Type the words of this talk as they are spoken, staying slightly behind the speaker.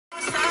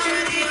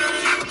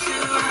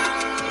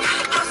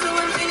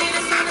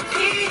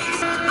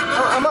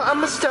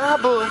star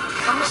boy.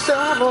 I'm a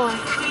star boy.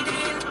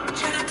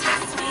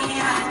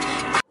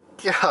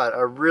 God,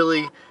 I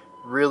really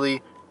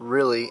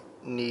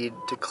need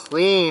to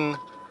clean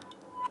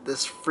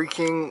this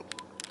freaking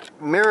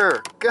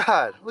mirror.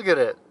 God, look at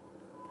it.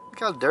 Look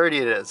how dirty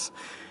it is.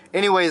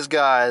 Anyways,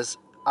 guys,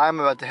 I'm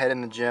about to head in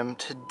the gym.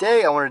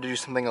 Today I wanted to do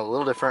something a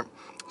little different.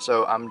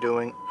 So I'm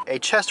doing a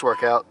chest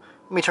workout.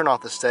 Let me turn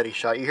off the steady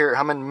shot. You hear it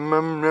humming?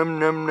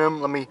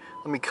 Let me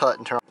cut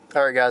and turn off.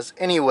 Alright guys,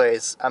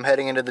 anyways, I'm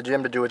heading into the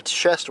gym to do a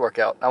chest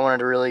workout. I wanted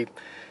to really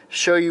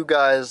show you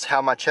guys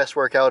how my chest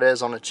workout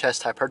is on a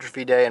chest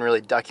hypertrophy day and really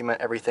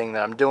document everything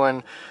that I'm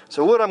doing.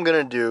 So what I'm going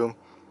to do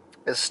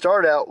is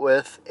start out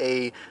with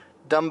a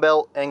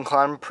dumbbell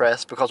incline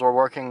press because we're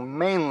working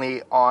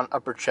mainly on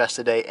upper chest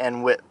today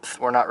and width.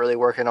 We're not really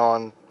working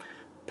on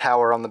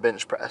power on the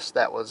bench press.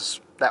 That was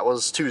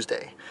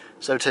Tuesday.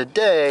 So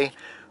today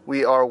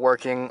we are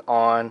working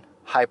on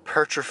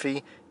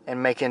hypertrophy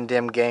and making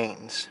them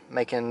gains,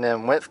 making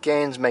them width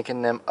gains,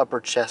 making them upper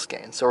chest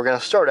gains. So we're going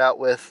to start out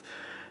with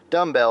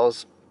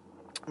dumbbells.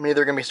 I'm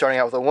either going to be starting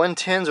out with the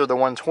 110s or the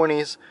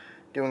 120s,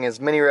 doing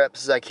as many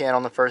reps as I can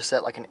on the first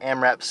set, like an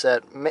AMRAP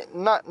set.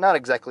 Not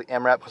exactly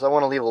AMRAP, because I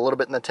want to leave a little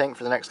bit in the tank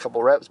for the next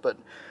couple reps, but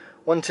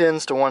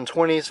 110s to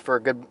 120s for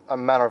a good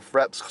amount of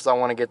reps, because I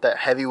want to get that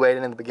heavy weight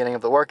in the beginning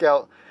of the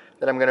workout.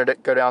 Then I'm going to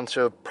go down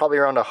to probably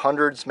around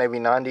 100s, maybe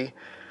 90,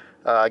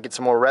 get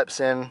some more reps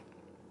in,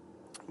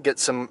 get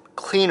some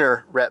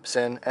cleaner reps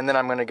in, and then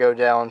I'm going to go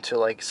down to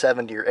like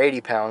 70 or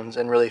 80 pounds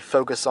and really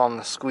focus on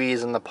the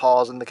squeeze and the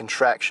pause and the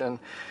contraction,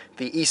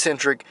 the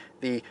eccentric,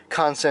 the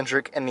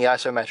concentric, and the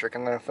isometric.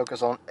 I'm going to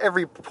focus on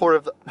every part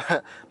of the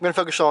I'm going to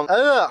focus on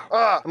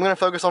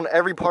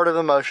every part of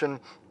the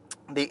motion.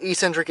 The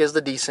eccentric is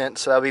the descent,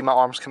 so that'll be my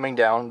arms coming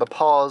down. The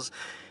pause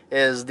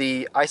is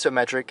the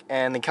isometric,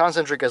 and the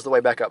concentric is the way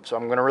back up. So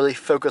I'm going to really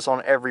focus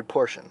on every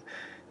portion.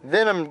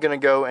 Then I'm going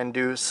to go and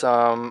do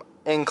some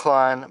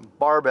incline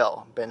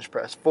barbell bench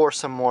press for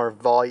some more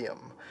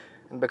volume.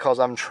 And because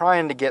I'm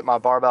trying to get my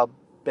barbell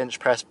bench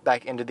press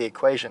back into the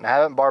equation. I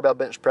haven't barbell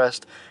bench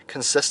pressed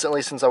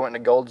consistently since I went to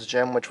Gold's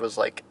Gym, which was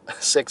like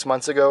 6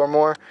 months ago or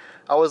more.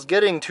 I was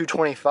getting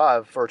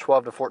 225 for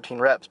 12 to 14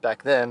 reps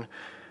back then.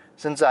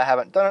 Since I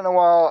haven't done it in a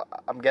while,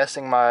 I'm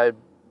guessing my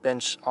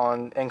bench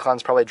on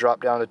inclines probably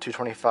dropped down to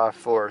 225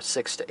 for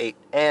 6 to 8.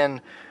 And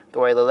the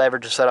way the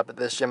leverage is set up at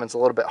this gym, it's a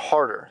little bit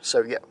harder.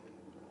 So yeah,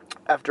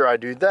 after I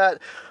do that,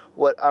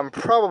 what I'm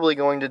probably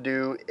going to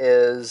do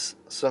is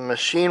some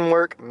machine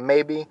work,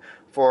 maybe,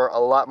 for a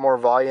lot more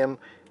volume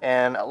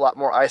and a lot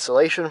more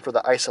isolation for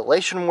the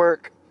isolation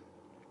work.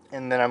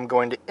 And then I'm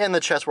going to end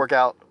the chest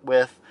workout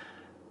with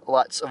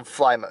lots of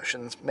fly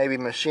motions, maybe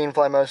machine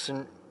fly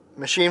motions,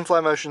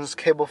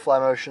 cable fly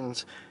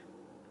motions,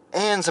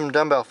 and some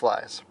dumbbell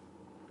flies.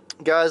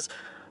 Guys,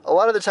 a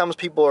lot of the times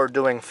people are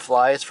doing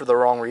flies for the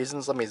wrong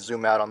reasons. Let me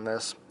zoom out on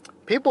this.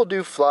 People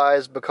do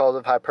flies because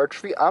of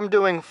hypertrophy. I'm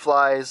doing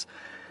flies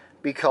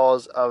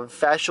because of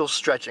fascial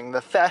stretching.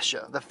 The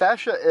fascia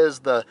is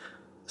the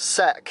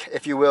sac,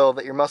 if you will,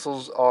 that your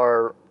muscles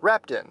are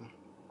wrapped in.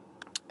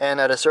 And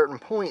at a certain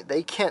point,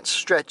 they can't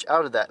stretch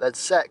out of that. That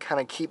sac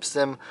kind of keeps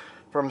them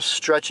from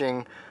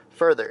stretching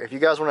further. If you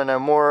guys want to know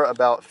more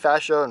about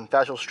fascia and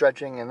fascial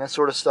stretching and this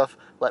sort of stuff,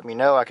 let me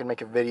know. I can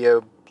make a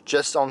video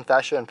just on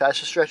fascia and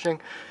fascia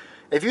stretching.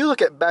 If you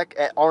look back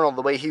at Arnold,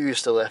 the way he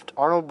used to lift,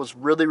 Arnold was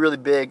really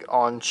big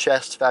on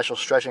chest fascial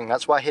stretching.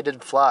 That's why he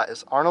did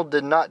flies. Arnold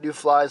did not do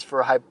flies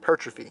for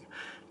hypertrophy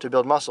to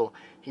build muscle.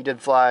 He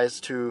did flies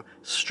to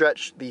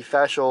stretch the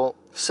fascial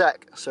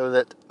sac so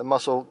that the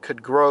muscle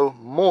could grow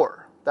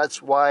more.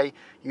 That's why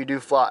you do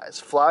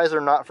flies. Flies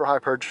are not for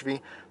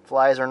hypertrophy.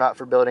 Flies are not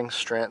for building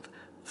strength.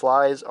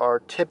 Flies are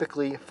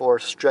typically for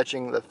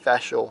stretching the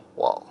fascial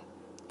wall.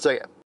 So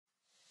yeah.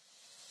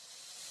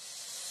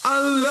 I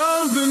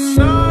love the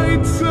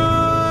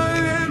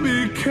nighttime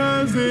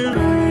because it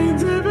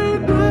rains every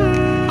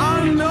day.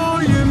 I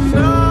know you're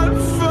not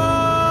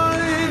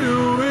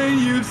fine when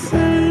you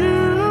say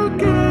you're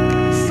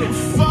okay. So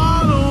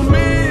follow me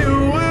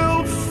and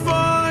we'll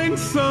find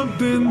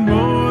something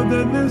more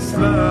than this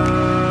light.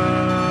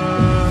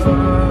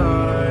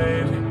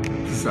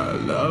 'Cause I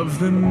love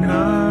the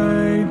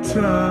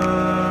nighttime.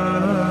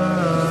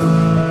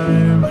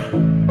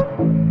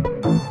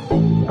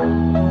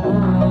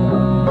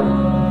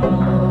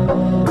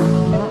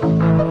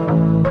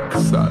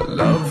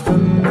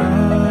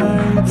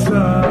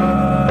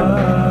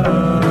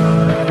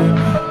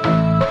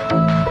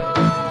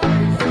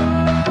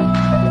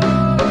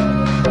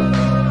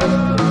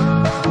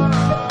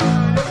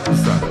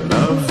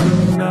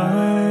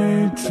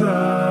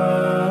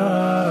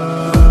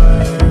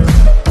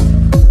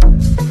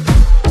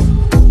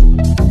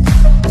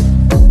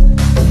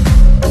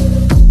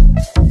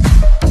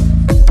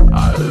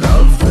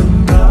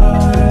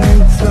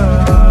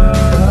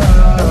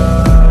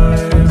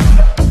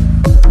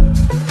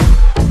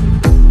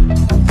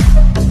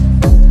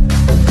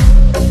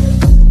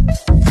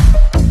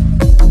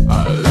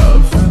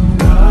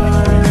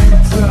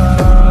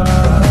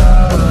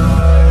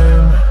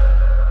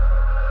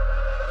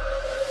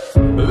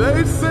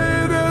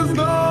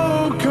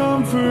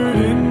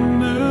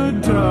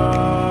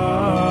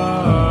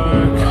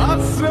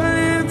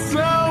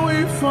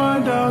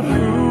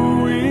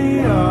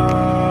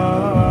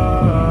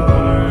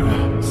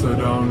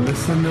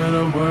 listen to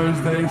the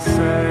words they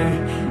say.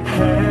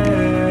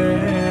 Hey,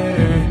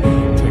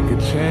 take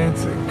a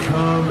chance and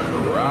come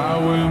and ride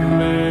with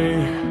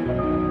me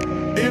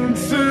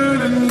into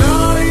the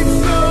night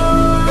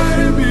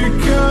time,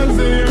 because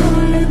it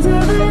rains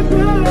every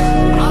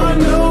day. I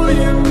know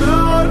you're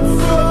not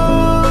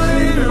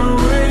fine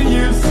when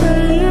you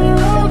say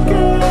you're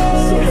okay.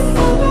 So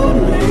follow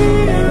me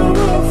and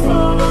we'll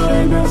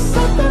find there's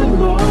something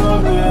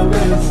more than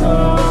this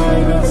high.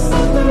 There's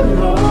something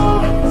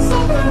more,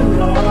 something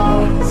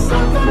more,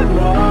 something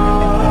more.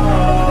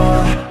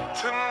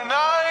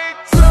 Tonight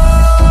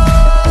time,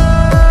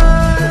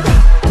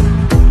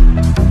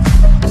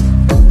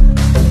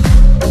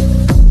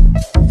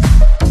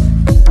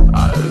 I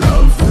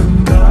love the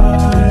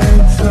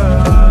night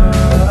time.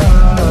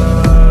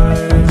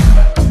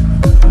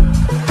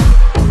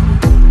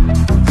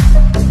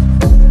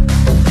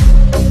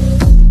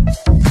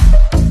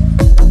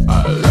 I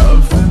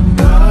love the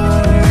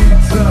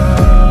night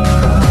time.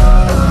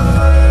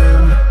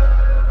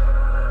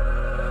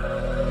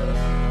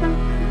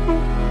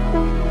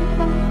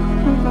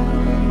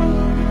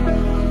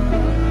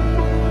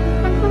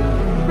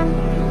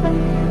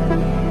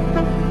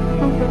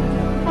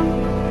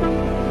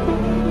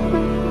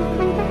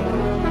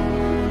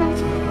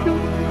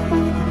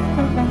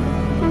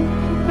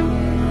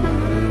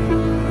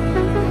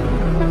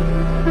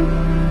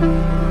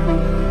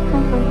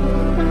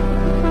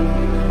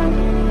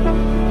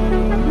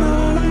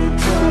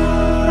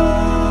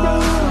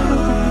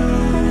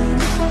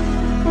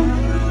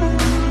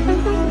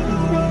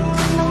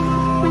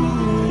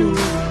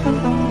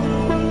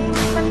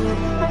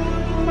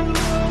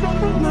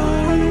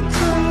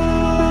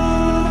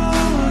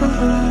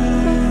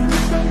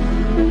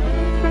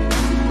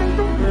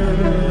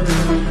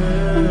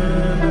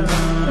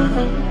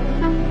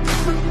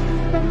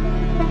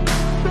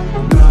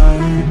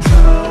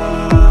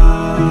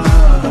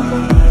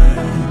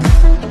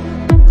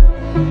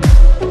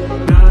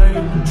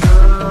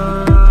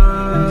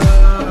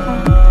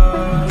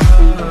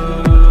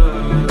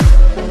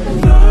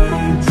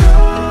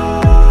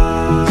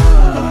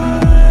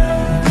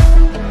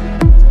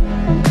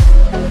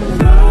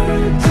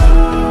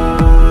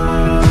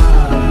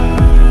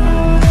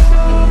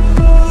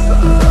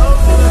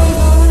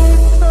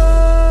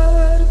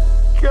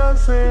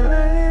 Cause it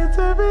rains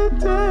every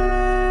day.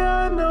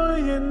 I know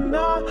you're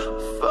not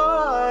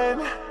fine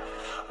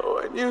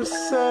when you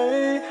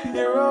say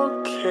you're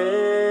okay.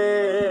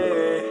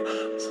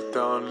 So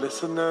don't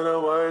listen to the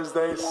words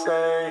they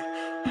say.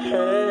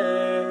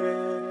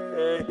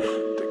 Hey,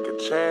 take a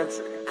chance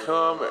and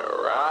come and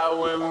ride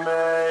with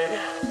me.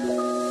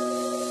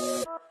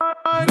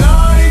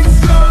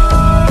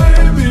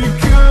 Nighttime,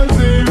 because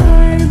it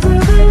rains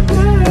every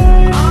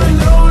day. I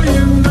know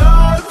you're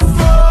not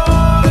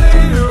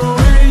fine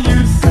when you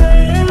say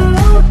you're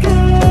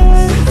okay.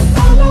 So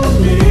follow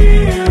me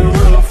and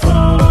we'll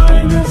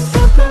find there's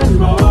something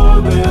more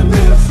than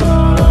this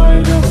high.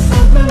 There's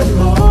something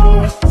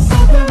more,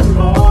 something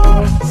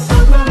more,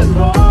 something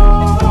more.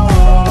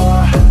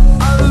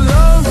 I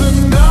love the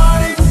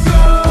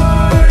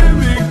nighttime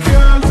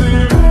because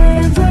it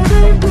rains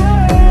every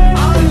day.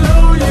 I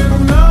know you're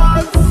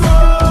not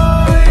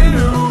fine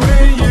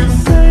when you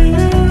say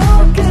you're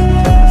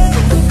okay.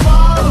 So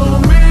follow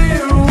me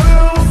and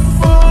we'll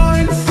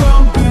find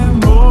something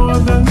more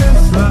than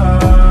this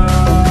life.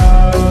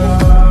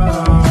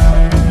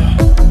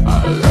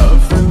 I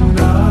love the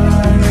nighttime.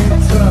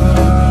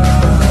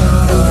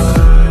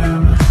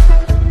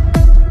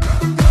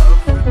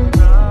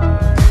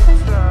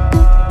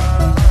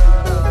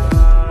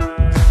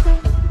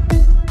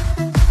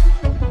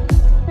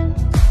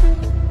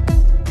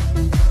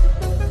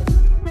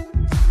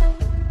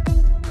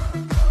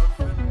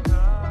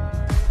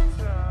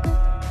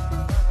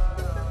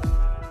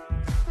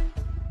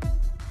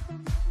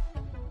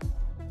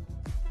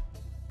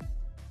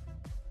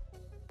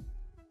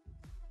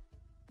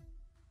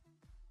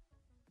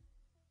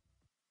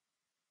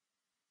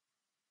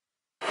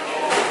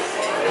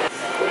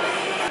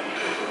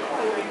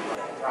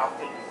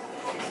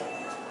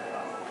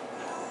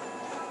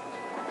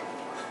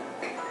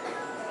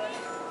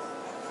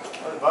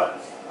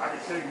 Buttons. I can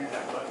still use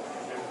that button.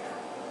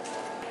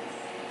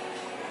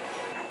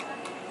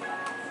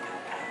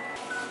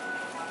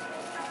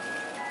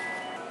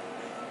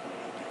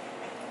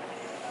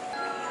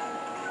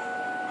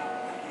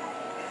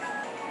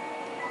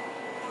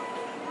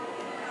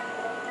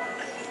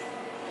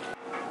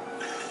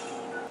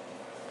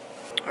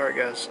 Alright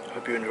guys, I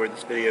hope you enjoyed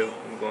this video.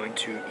 I'm going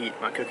to eat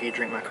my cookie,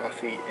 drink my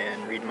coffee,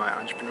 and read my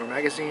Entrepreneur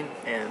magazine,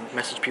 and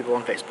message people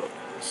on Facebook.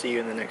 See you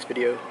in the next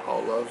video.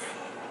 All love.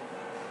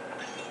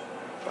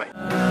 Bye.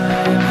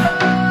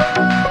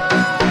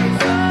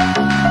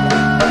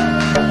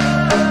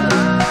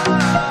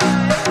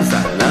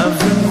 I love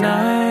the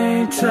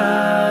nighttime.